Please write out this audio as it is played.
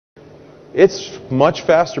It's much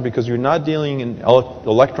faster because you're not dealing in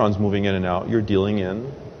electrons moving in and out. You're dealing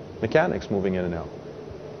in mechanics moving in and out.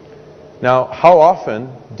 Now, how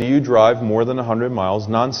often do you drive more than 100 miles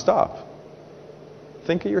nonstop?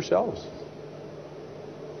 Think of yourselves.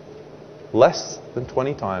 Less than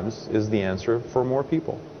 20 times is the answer for more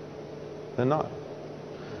people than not.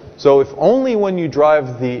 So if only when you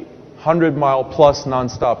drive the 100-mile plus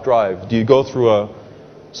nonstop drive do you go through a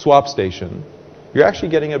swap station, you're actually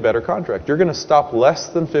getting a better contract. You're going to stop less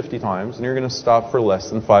than 50 times, and you're going to stop for less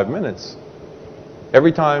than 5 minutes.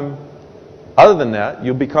 Every time other than that,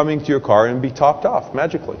 you'll be coming to your car and be topped off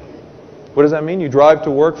magically. What does that mean? You drive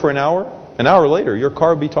to work for an hour later, your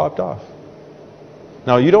car will be topped off.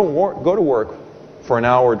 Now, you don't go to work for an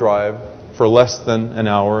hour drive for less than an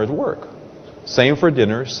hour at work. Same for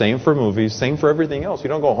dinner, same for movies, same for everything else. You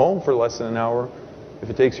don't go home for less than an hour if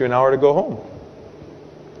it takes you an hour to go home.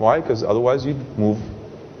 Why? Because otherwise you'd move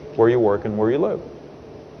where you work and where you live.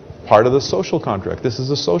 Part of the social contract. This is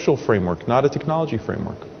a social framework, not a technology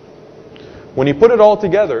framework. When you put it all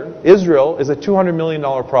together, Israel is a $200 million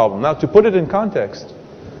problem. Now, to put it in context,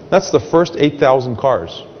 that's the first 8,000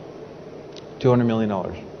 cars. $200 million.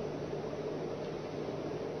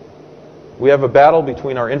 We have a battle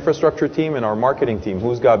between our infrastructure team and our marketing team.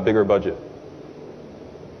 Who's got bigger budget?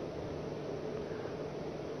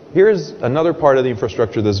 Here's another part of the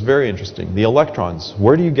infrastructure that's very interesting. The electrons.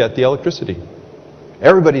 Where do you get the electricity?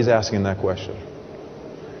 Everybody's asking that question.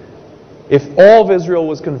 If all of Israel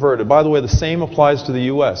was converted, by the way, the same applies to the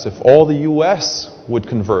US. If all the US would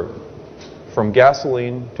convert from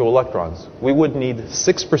gasoline to electrons, we would need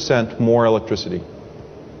 6% more electricity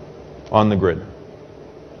on the grid.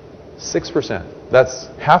 6%. That's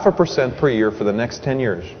 0.5% per year for the next 10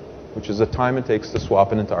 years, which is the time it takes to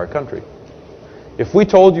swap an entire country. If we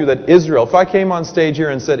told you that Israel, if I came on stage here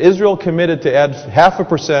and said Israel committed to add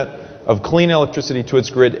 0.5% of clean electricity to its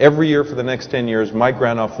grid every year for the next 10 years, Mike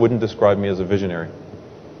Granoff wouldn't describe me as a visionary.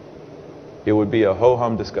 It would be a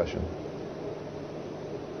ho-hum discussion.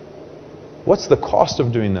 What's the cost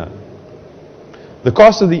of doing that? The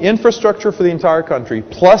cost of the infrastructure for the entire country,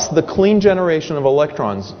 plus the clean generation of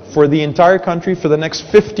electrons for the entire country for the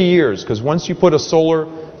next 50 years, because once you put a solar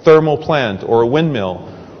thermal plant or a windmill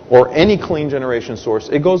or any clean generation source,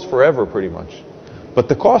 it goes forever pretty much. But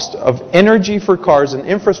the cost of energy for cars and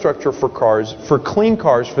infrastructure for cars, for clean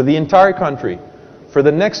cars for the entire country for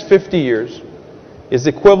the next 50 years is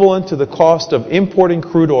equivalent to the cost of importing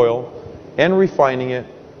crude oil and refining it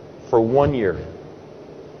for 1 year.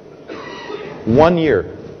 1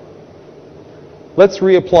 year. Let's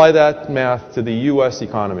reapply that math to the US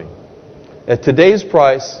economy. At today's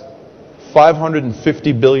price,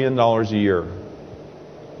 $550 billion a year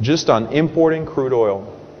just on importing crude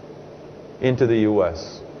oil into the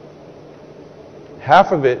US.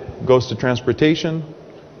 Half of it goes to transportation.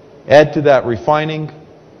 Add to that refining,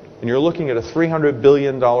 and you're looking at a $300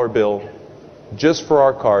 billion bill just for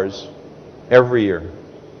our cars every year.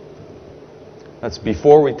 That's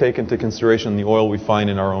before we take into consideration the oil we find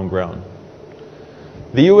in our own ground.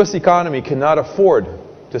 The US economy cannot afford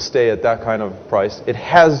to stay at that kind of price. It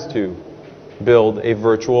has to build a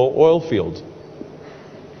virtual oil field.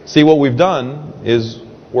 See, what we've done is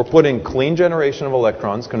we're putting clean generation of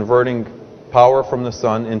electrons, converting power from the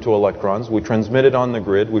sun into electrons. We transmit it on the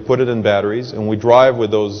grid, we put it in batteries, and we drive with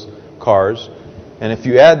those cars. And if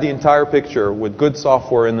you add the entire picture with good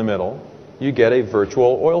software in the middle, you get a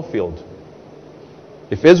virtual oil field.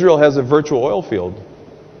 If Israel has a virtual oil field,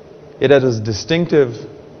 it has a distinctive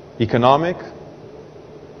economic,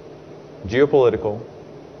 geopolitical,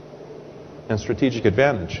 and strategic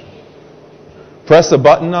advantage. Press a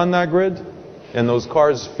button on that grid, and those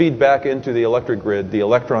cars feed back into the electric grid the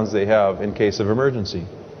electrons they have in case of emergency.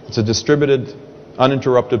 It's a distributed,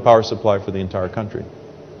 uninterrupted power supply for the entire country.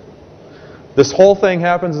 This whole thing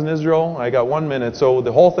happens in Israel. I got 1 minute. So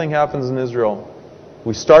the whole thing happens in Israel.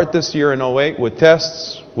 We start this year in 2008 with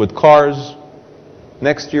tests, with cars.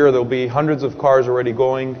 Next year there'll be hundreds of cars already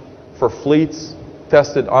going for fleets,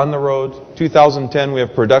 tested on the road. 2010 we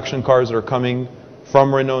have production cars that are coming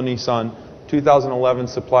from Renault Nissan. 2011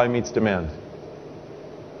 supply meets demand.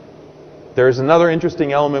 There's another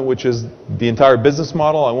interesting element, which is the entire business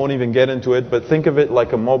model. I won't even get into it, but think of it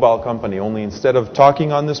like a mobile company. Only instead of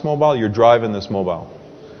talking on this mobile, you're driving this mobile.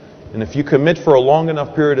 And if you commit for a long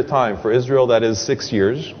enough period of time, for Israel that is 6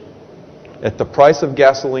 years, at the price of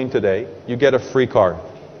gasoline today, you get a free car,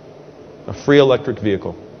 a free electric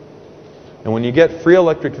vehicle. And when you get free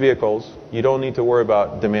electric vehicles, you don't need to worry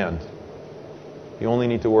about demand. You only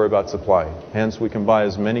need to worry about supply. Hence, we can buy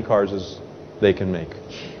as many cars as they can make.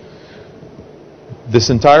 This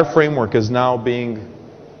entire framework is now being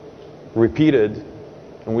repeated,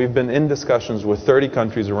 and we've been in discussions with 30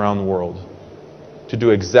 countries around the world to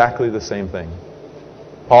do exactly the same thing.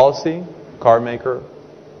 Policy, car maker,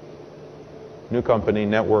 new company,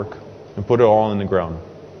 network, and put it all in the ground.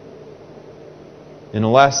 In the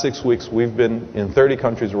last 6 weeks, we've been in 30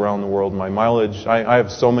 countries around the world. My mileage, I have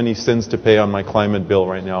so many sins to pay on my climate bill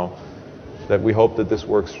right now that we hope that this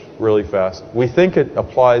works really fast. We think it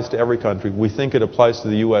applies to every country. We think it applies to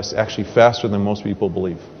the U.S. actually faster than most people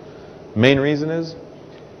believe. Main reason is,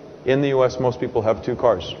 in the U.S., most people have 2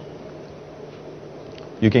 cars.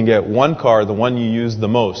 You can get one car, the one you use the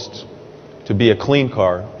most, to be a clean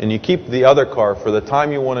car, and you keep the other car for the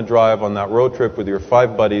time you want to drive on that road trip with your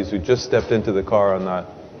 5 buddies who just stepped into the car on that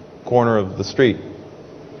corner of the street.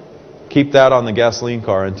 Keep that on the gasoline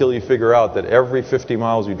car until you figure out that every 50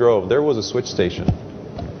 miles you drove, there was a switch station.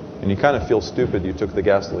 And you kind of feel stupid you took the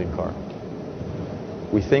gasoline car.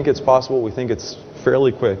 We think it's possible. We think it's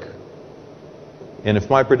fairly quick. And if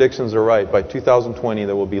my predictions are right, by 2020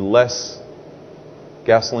 there will be less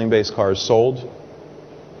gasoline-based cars sold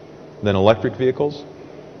than electric vehicles.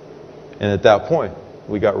 And at that point,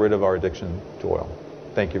 we got rid of our addiction to oil.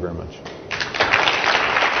 Thank you very much.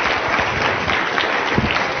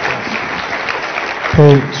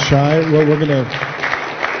 Hey, Shai, what we're going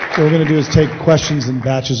to do is take questions in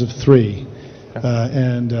batches of 3.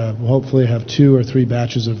 And we'll hopefully have 2 or 3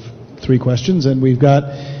 batches of 3 questions. And we've got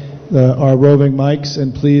our roving mics.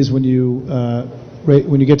 And please, when you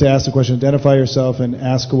get to ask the question, identify yourself and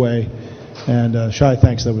ask away. And Shai,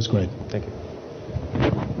 thanks. That was great. Thank you.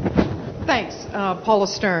 Thanks, Paula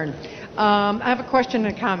Stern. I have a question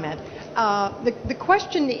and a comment. The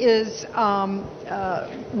question is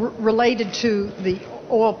related to the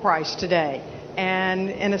oil price today. And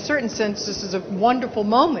in a certain sense, this is a wonderful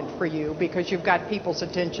moment for you because you've got people's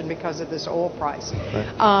attention because of this oil price.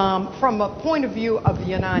 Right. From a point of view of the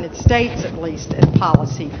United States, at least, in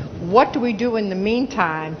policy, what do we do in the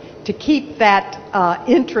meantime to keep that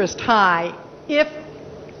interest high if,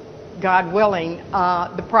 God willing,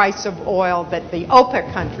 the price of oil that the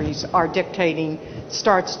OPEC countries are dictating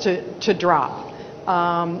starts to drop?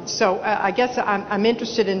 So I guess I'm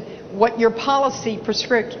interested in what your policy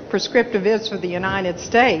prescriptive is for the United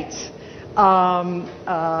States in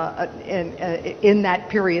that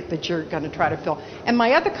period that you're going to try to fill. And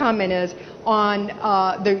my other comment is on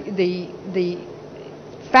the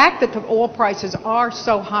fact that the oil prices are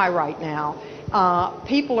so high right now.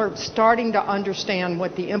 People are starting to understand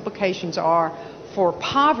what the implications are for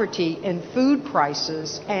poverty and food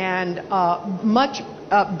prices and much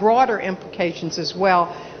broader implications as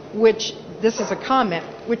well, which, this is a comment,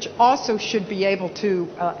 which also should be able to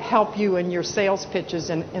help you in your sales pitches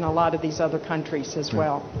in a lot of these other countries as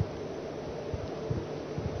well.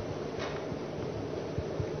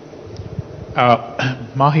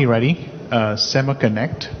 Mahi Reddy, SEMA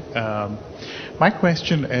Connect. My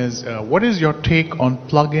question is, what is your take on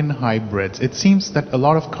plug-in hybrids? It seems that a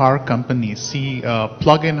lot of car companies see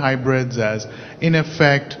plug-in hybrids as, in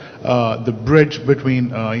effect, the bridge between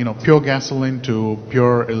pure gasoline to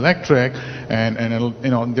pure electric,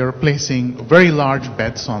 and they're placing very large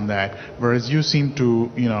bets on that. Whereas you seem to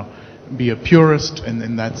be a purist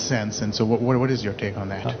in that sense. And so, what is your take on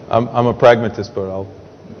that? I'm a pragmatist, but I'll.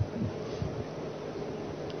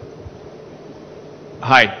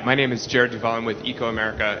 Hi, my name is Jared Duval. I'm with Eco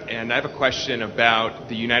America, and I have a question about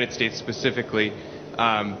the United States specifically.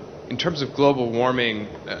 In terms of global warming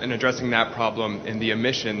and addressing that problem and the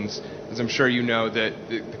emissions, as I'm sure you know, that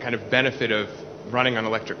the kind of benefit of running on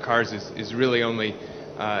electric cars is really only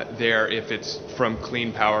there if it's from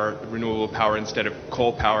clean power, renewable power instead of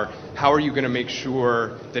coal power. How are you going to make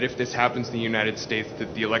sure that if this happens in the United States,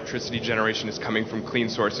 that the electricity generation is coming from clean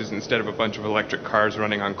sources instead of a bunch of electric cars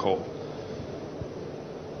running on coal?